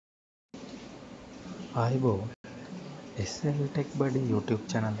ආයිබෝ SL Tech Buddy YouTube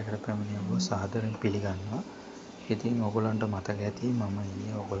channel එකට පැමිණි ඔබ සාදරයෙන් පිළිගන්නවා. ඉතින් ඔයගොල්ලන්ට මතක ඇති මම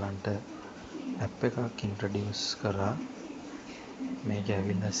ඊයේ ඔයගොල්ලන්ට app එකක් introduce කරා. මේක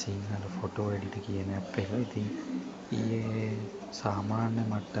ඇවිල්ලා සිංහල photo edit කියන app එක. ඉතින් ඊයේ සාමාන්‍ය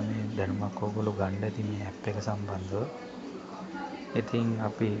මට්ටමේ දැනුමක් ඔයගොල්ලෝ ගන්න ඇති මේ app එක සම්බන්ධව. ඉතින්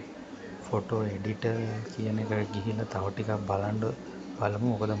අපි photo editor කියන එක ගිහිල්ලා තව ටිකක් බලමු.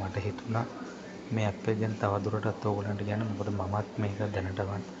 මොකද මට හිතුණා මේ app එක ගැන තවදුරටත් ඔයගොල්ලන්ට කියන්න. මොකද මමත් මේක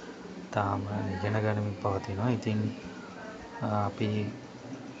දැනටමත් තාම ඉගෙන ගනිමින් පවතිනවා. ඉතින් අපි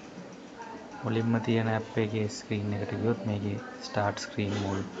මුලින්ම තියෙන app එකේ screen එකට ගියොත් මේකේ start screen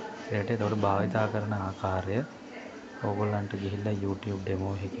මුල් එකට ඒකට භාවිතා කරන ආකාරය ඔයගොල්ලන්ට ගිහිල්ලා YouTube demo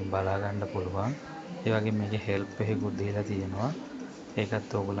එකකින් බලා ගන්න පුළුවන්. ඒ වගේම මේකේ help එකකුත් දීලා තියෙනවා.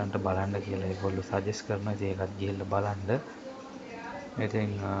 ඒකත් ඔයගොල්ලන්ට බලන්න කියලා ඒගොල්ලෝ suggest කරනවා. ඉතින් ඒකත් ගිහිල්ලා බලන්න.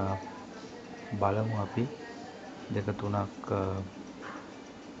 ඉතින් බලමු අපි දෙක තුනක්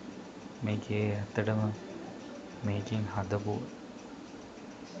මේකේ ඇත්තටම මේකෙන් හදපු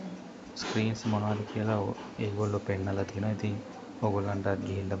ස්ක්‍රීන්ස් මොනවද කියලා ඒගොල්ලෝ පෙන්නලා තියෙනවා. ඉතින් ඔයගොල්ලන්ටත්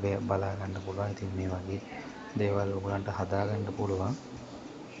ගිහිල්ලා බලා ගන්න පුළුවන්. ඉතින් මේ වගේ දේවල් ඔයගොල්ලන්ට හදා ගන්න පුළුවන්.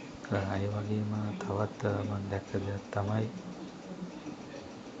 ඒ වගේම තවත් මම දැක්ක දෙයක් තමයි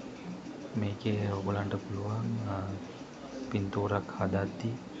මේකේ ඔයගොල්ලන්ට පුළුවන් පින්තූරක්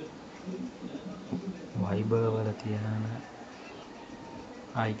හදද්දී Viber වල තියෙන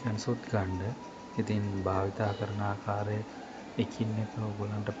icons උත් ගන්න. ඉතින් භාවිතා කරන ආකාරය එකින් එක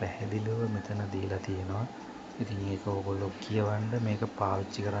ඔයගොල්ලන්ට පැහැදිලිව මෙතන දීලා තියෙනවා. ඉතින් ඒක ඔයගොල්ලෝ කියවන්න මේක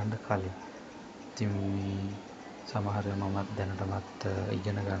පාවිච්චි කරන්න කලින්. ඉතින් සමහර මමත් දැනටමත්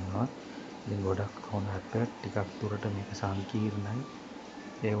ඉගෙන ගන්නවා. ඉතින් ගොඩක් හොඳ app එකක්. ටිකක් දුරට මේක සංකීර්ණයි.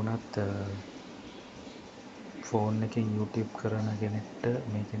 ඒ වුණත් ෆෝන් එකෙන් YouTube කරන කෙනෙක්ට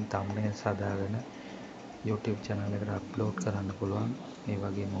මේකෙන් thumbnails හදාගෙන YouTube channel එකට upload කරන්න පුළුවන්. ඒ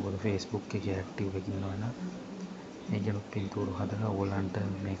වගේම ඔයගොල්ලෝ Facebook එකේ active එකකින් ඉන්නවා නම් මේකෙනුත් පින්තූරු හදලා ඔයගොල්ලන්ට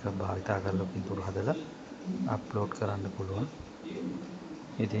මේක භාවිතා කරලා පින්තූරු හදලා අප්ලෝඩ් කරන්න පුළුවන්.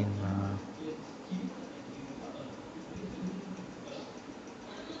 ඉතින්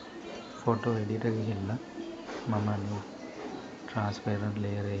ෆොටෝ එඩිටර් ගිහිල්ලා මම transparent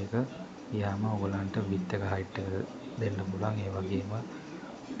layer එක ගියාම ඔයගොල්ලන්ට width එක height එක දෙන්න පුළුවන්. ඒ වගේම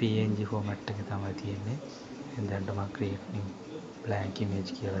PNG format එක තමයි තියෙන්නේ. දැන් මම create new blank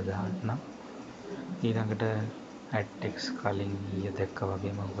image කියලා දාන්නම්. ඊළඟට add text කලින් ඊයේ දැක්කා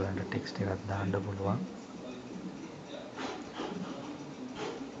වගේම ඔයගොල්ලන්ට text එකක් දාන්න පුළුවන්.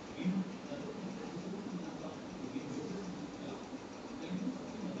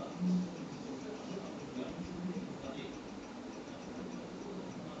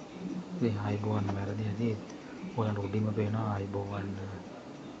 ඉතින් ආයිබෝවන් වැරදි ඇති. ඔයාලට උඩින්ම පේනවා ආයිබෝවන්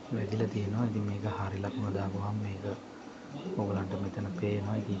වැදිලා තියෙනවා. ඉතින් මේක හරි ලකුණ දාපුවාම මේක ඔයගලන්ට මෙතන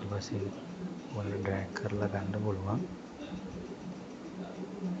පේනවා. ඊට පස්සේ ඔයාලට ඩ්‍රැග් කරලා ගන්න පුළුවන්.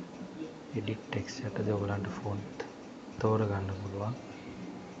 edit text යටදී ඔයගලන්ට font තෝරගන්න පුළුවන්.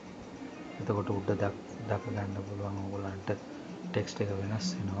 එතකොට උඩ දක ගන්න පුළුවන් ඔයගලන්ට text එක වෙනස්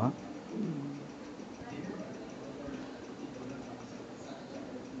වෙනවා.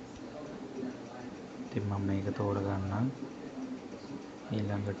 ඉතින් මම මේක තෝරගන්නම්.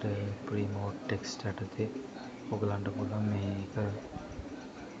 ඊළඟට ප්‍රීමෝට් ටෙක්ස්ට් යටතේ ඔයගලන්ට පුළුවන් මේක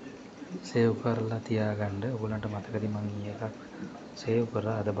සේව් කරලා තියාගන්න. ඔයගලන්ට මතකද මම ඊයේ එකක් සේව්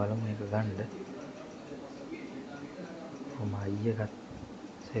කරා. අද බලමු මේක ගන්න. මම ඊයේ එකක්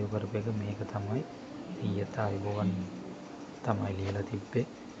සේව් කරපු එක මේක තමයි. ඊයේත් ආයිබෝවන් තමයි ලියලා තිබ්බේ.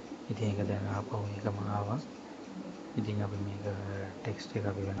 ඉතින් ඒක දැන් ආපහු මේකම ආවා. ඉතින් අපි මේක ටෙක්ස්ට් එක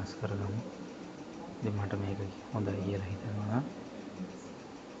අපි වෙනස් කරගමු. ඉතින් මට මේක හොඳයි කියලා හිතෙනවා.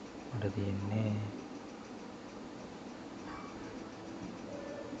 මට තියෙන්නේ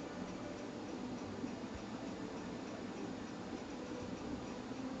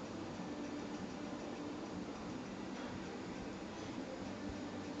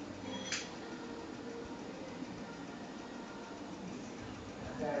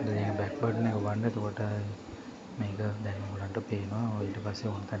දැන් බෑක් බටන් එක වන්න. එතකොට මේක දැන් ඔයගලන්ට පේනවා. ඊට පස්සේ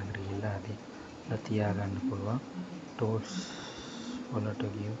ඕන තැනකට ගිහිල්ලා ආදී තියාගන්න පුළුවන්. ටූල්ස් වලට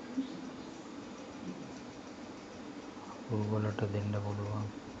ගියොත් වලට දෙන්න පුළුවන්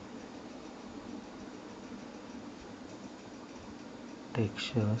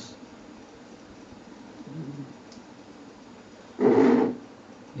ටෙක්ස්චර්ස්.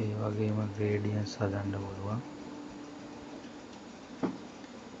 ඒ වගේම ග්‍රේඩියන්ට්ස් හදන්න පුළුවන්.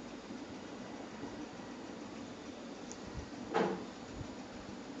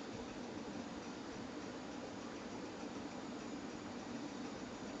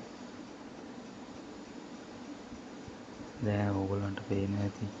 දැන් ඕගොල්ලන්ට පේනවා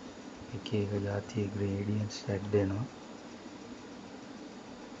ඇති එක එක જાතිය ග්‍රේඩියන්ට්ස් ඇඩ් වෙනවා.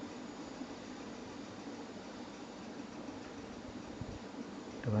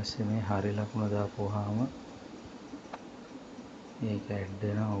 ඊට පස්සේ මේ හරි ලකුණ දාපුවාම ඒක ඇඩ්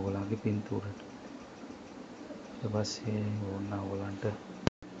වෙනවා ඕගොල්ලන්ගේ පින්තූරට. ඊට පස්සේ ඕන්න ඕගොල්ලන්ට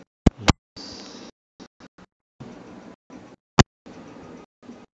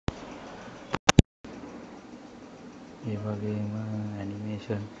ඒ වගේම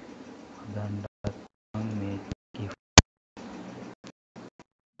ඇනිමේෂන් හදන්නත් මේ GIF.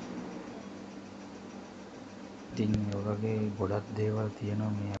 ඉතින් ඒ වගේ ගොඩක් දේවල් තියෙනවා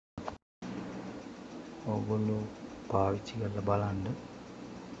මේ ඕගොල්ලෝ පාවිච්චි කරලා බලන්න.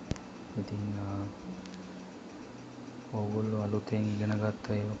 ඉතින් ඕගොල්ලෝ අලුතෙන් ඉගෙන ගත්ත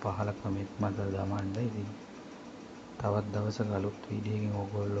ඒවා පහල කමෙන්ට් මත දාමන්න. ඉතින් තවත් දවසක අලුත් වීඩියෝ එකකින්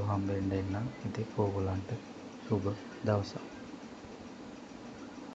ඕගොල්ලෝ හම්බෙන්න එන්නම්. ඉතින් ඕගොල්ලන්ට සුබ දවසක්.